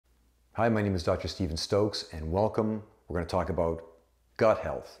Hi, my name is Dr. Stokes, and welcome. We're going to talk about gut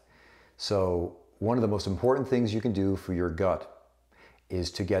health. So one of the most important things you can do for your gut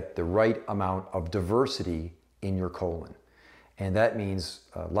is to get the right amount of diversity in your colon. And that means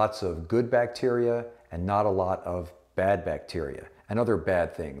lots of good bacteria and not a lot of bad bacteria and other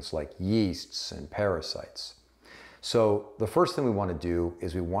bad things like yeasts and parasites. So the first thing we want to do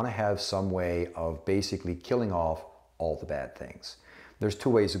is we want to have some way of basically killing off all the bad things. There's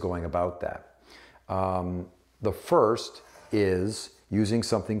two ways of going about that. The first is using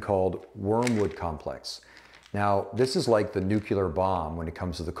something called Wormwood Complex. Now, this is like the nuclear bomb when it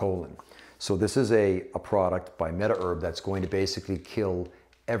comes to the colon. So this is a product by MetaHerb that's going to basically kill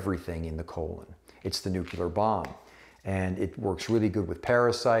everything in the colon. It's the nuclear bomb. And it works really good with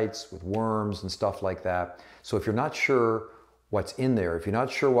parasites, with worms and stuff like that. So if you're not sure what's in there, if you're not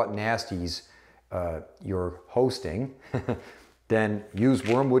sure what nasties you're hosting, then use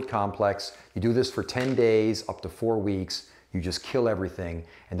Wormwood Complex. You do this for 10 days, up to 4 weeks. You just kill everything.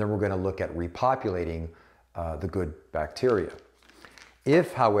 And then we're going to look at repopulating the good bacteria.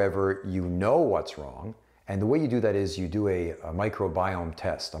 If, however, you know what's wrong, and the way you do that is you do a microbiome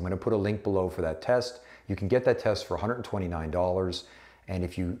test. I'm going to put a link below for that test. You can get that test for $129. And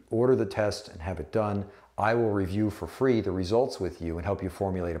if you order the test and have it done, I will review for free the results with you and help you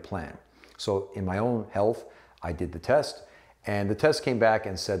formulate a plan. So in my own health, I did the test. And the test came back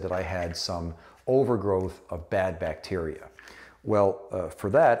and said that I had some overgrowth of bad bacteria. Well, for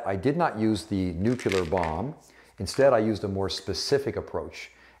that, I did not use the nuclear bomb. Instead, I used a more specific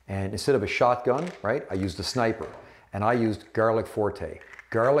approach. And instead of a shotgun, right, I used a sniper. And I used garlic Forte.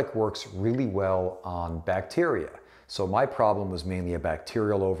 Garlic works really well on bacteria. So my problem was mainly a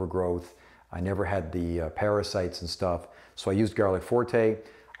bacterial overgrowth. I never had the parasites and stuff. So I used garlic Forte.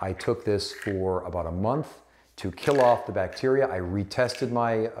 I took this for about a month to kill off the bacteria. I retested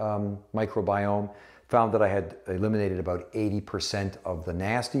my microbiome, found that I had eliminated about 80% of the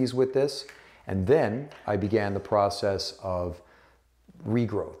nasties with this. And then I began the process of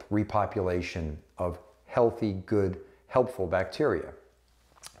regrowth, repopulation of healthy, good, helpful bacteria.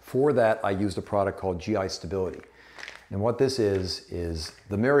 For that, I used a product called GI Stability. And what this is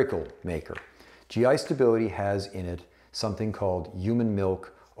the miracle maker. GI Stability has in it something called human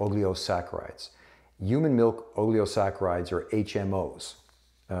milk oligosaccharides. Human milk oligosaccharides, or HMOs,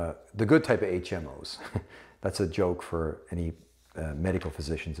 the good type of HMOs. That's a joke for any medical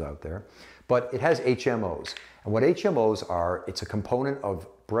physicians out there. But it has HMOs. And what HMOs are, it's a component of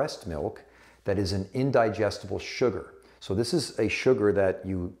breast milk that is an indigestible sugar. So this is a sugar that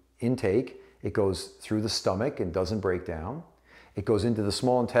you intake. It goes through the stomach and doesn't break down. It goes into the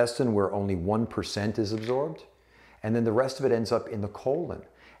small intestine where only 1% is absorbed. And then the rest of it ends up in the colon.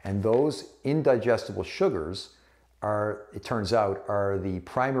 And those indigestible sugars are, it turns out, are the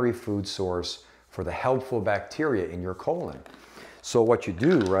primary food source for the helpful bacteria in your colon. So what you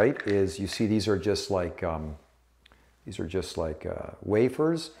do, right, is you see these are just like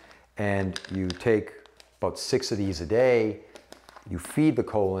wafers, and you take about 6 of these a day. You feed the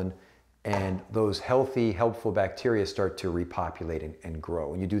colon, and those healthy, helpful bacteria start to repopulate and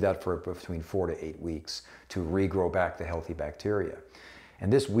grow. And you do that for between 4 to 8 weeks to regrow back the healthy bacteria.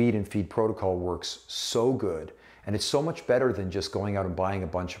 And this weed and feed protocol works so good. And it's so much better than just going out and buying a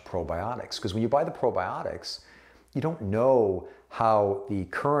bunch of probiotics. Because when you buy the probiotics, you don't know how the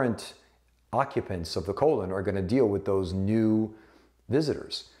current occupants of the colon are going to deal with those new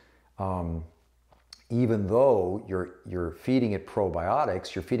visitors. Even though you're feeding it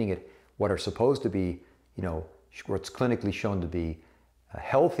probiotics, you're feeding it what are supposed to be, what's clinically shown to be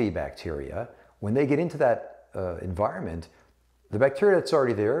healthy bacteria. When they get into that environment, the bacteria that's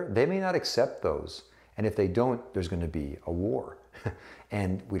already there, they may not accept those. And if they don't, there's going to be a war.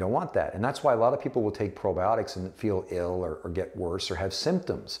 And we don't want that. And that's why a lot of people will take probiotics and feel ill or get worse or have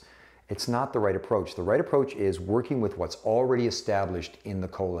symptoms. It's not the right approach. The right approach is working with what's already established in the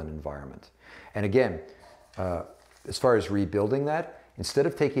colon environment. And again, as far as rebuilding that, instead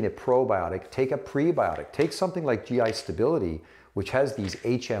of taking a probiotic, take a prebiotic. Take something like GI Stability, which has these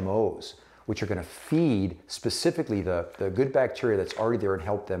HMOs, which are going to feed specifically the good bacteria that's already there and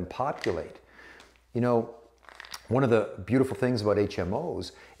help them populate. One of the beautiful things about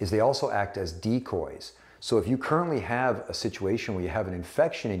HMOs is they also act as decoys. So if you currently have a situation where you have an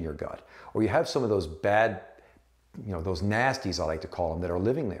infection in your gut, or you have some of those bad, those nasties, I like to call them, that are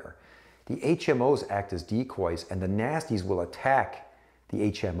living there, the HMOs act as decoys, and the nasties will attack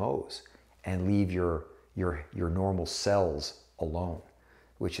the HMOs and leave your normal cells alone,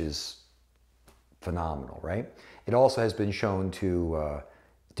 which is phenomenal, right? It also has been shown to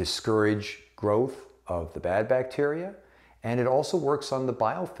discourage growth of the bad bacteria And it also works on the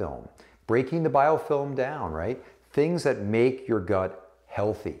biofilm, breaking the biofilm down, right? Things that make your gut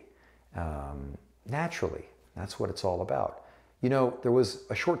healthy naturally. That's what it's all about. You know, there was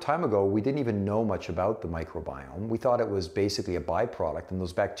a short time ago, we didn't even know much about the microbiome. We thought it was basically a byproduct, and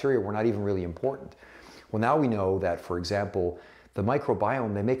those bacteria were not even really important. Well, now we know that, for example, the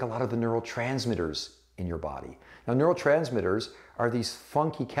microbiome, they make a lot of the neurotransmitters in your body. Now, neurotransmitters are these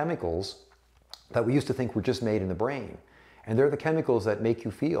funky chemicals that we used to think were just made in the brain. And they're the chemicals that make you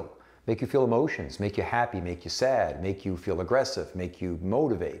feel emotions, make you happy, make you sad, make you feel aggressive, make you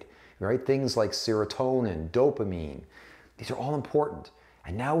motivate, right? Things like serotonin, dopamine, these are all important.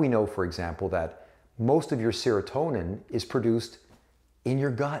 And now we know, for example, that most of your serotonin is produced in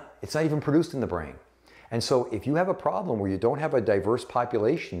your gut. It's not even produced in the brain. And so if you have a problem where you don't have a diverse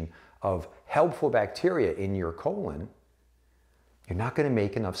population of helpful bacteria in your colon, you're not going to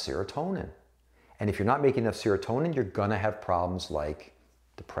make enough serotonin. And if you're not making enough serotonin, you're going to have problems like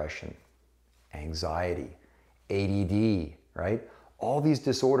depression, anxiety, ADD, right? All these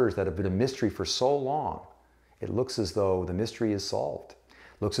disorders that have been a mystery for so long, it looks as though the mystery is solved.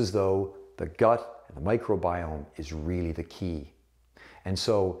 It looks as though the gut and the microbiome is really the key. And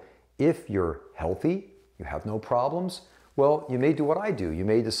so if you're healthy, you have no problems, well, you may do what I do. You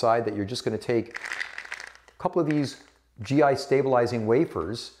may decide that you're just going to take a couple of these GI stabilizing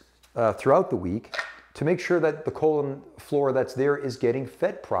wafers throughout the week to make sure that the colon flora that's there is getting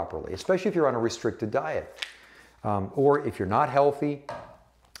fed properly, especially if you're on a restricted diet. Or if you're not healthy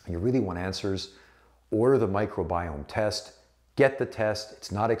and you really want answers, order the microbiome test, get the test,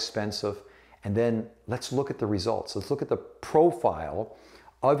 it's not expensive, and then let's look at the results. Let's look at the profile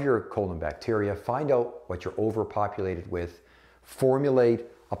of your colon bacteria, find out what you're overpopulated with, formulate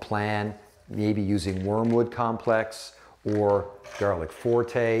a plan, maybe using Wormwood Complex or garlic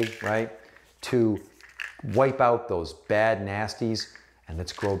Forte, right, to wipe out those bad nasties, and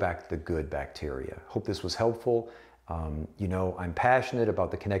let's grow back the good bacteria. Hope this was helpful. You know, I'm passionate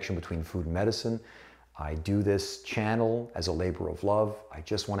about the connection between food and medicine. I do this channel as a labor of love. I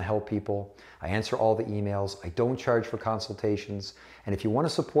just want to help people. I answer all the emails. I don't charge for consultations. And if you want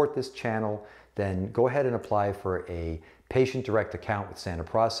to support this channel, then go ahead and apply for a patient direct account with Standard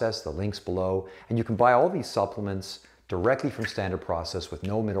Process. The link's below. And you can buy all these supplements directly from Standard Process with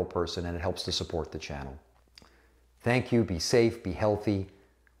no middle person, and it helps to support the channel. Thank you. Be safe. Be healthy.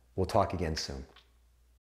 We'll talk again soon.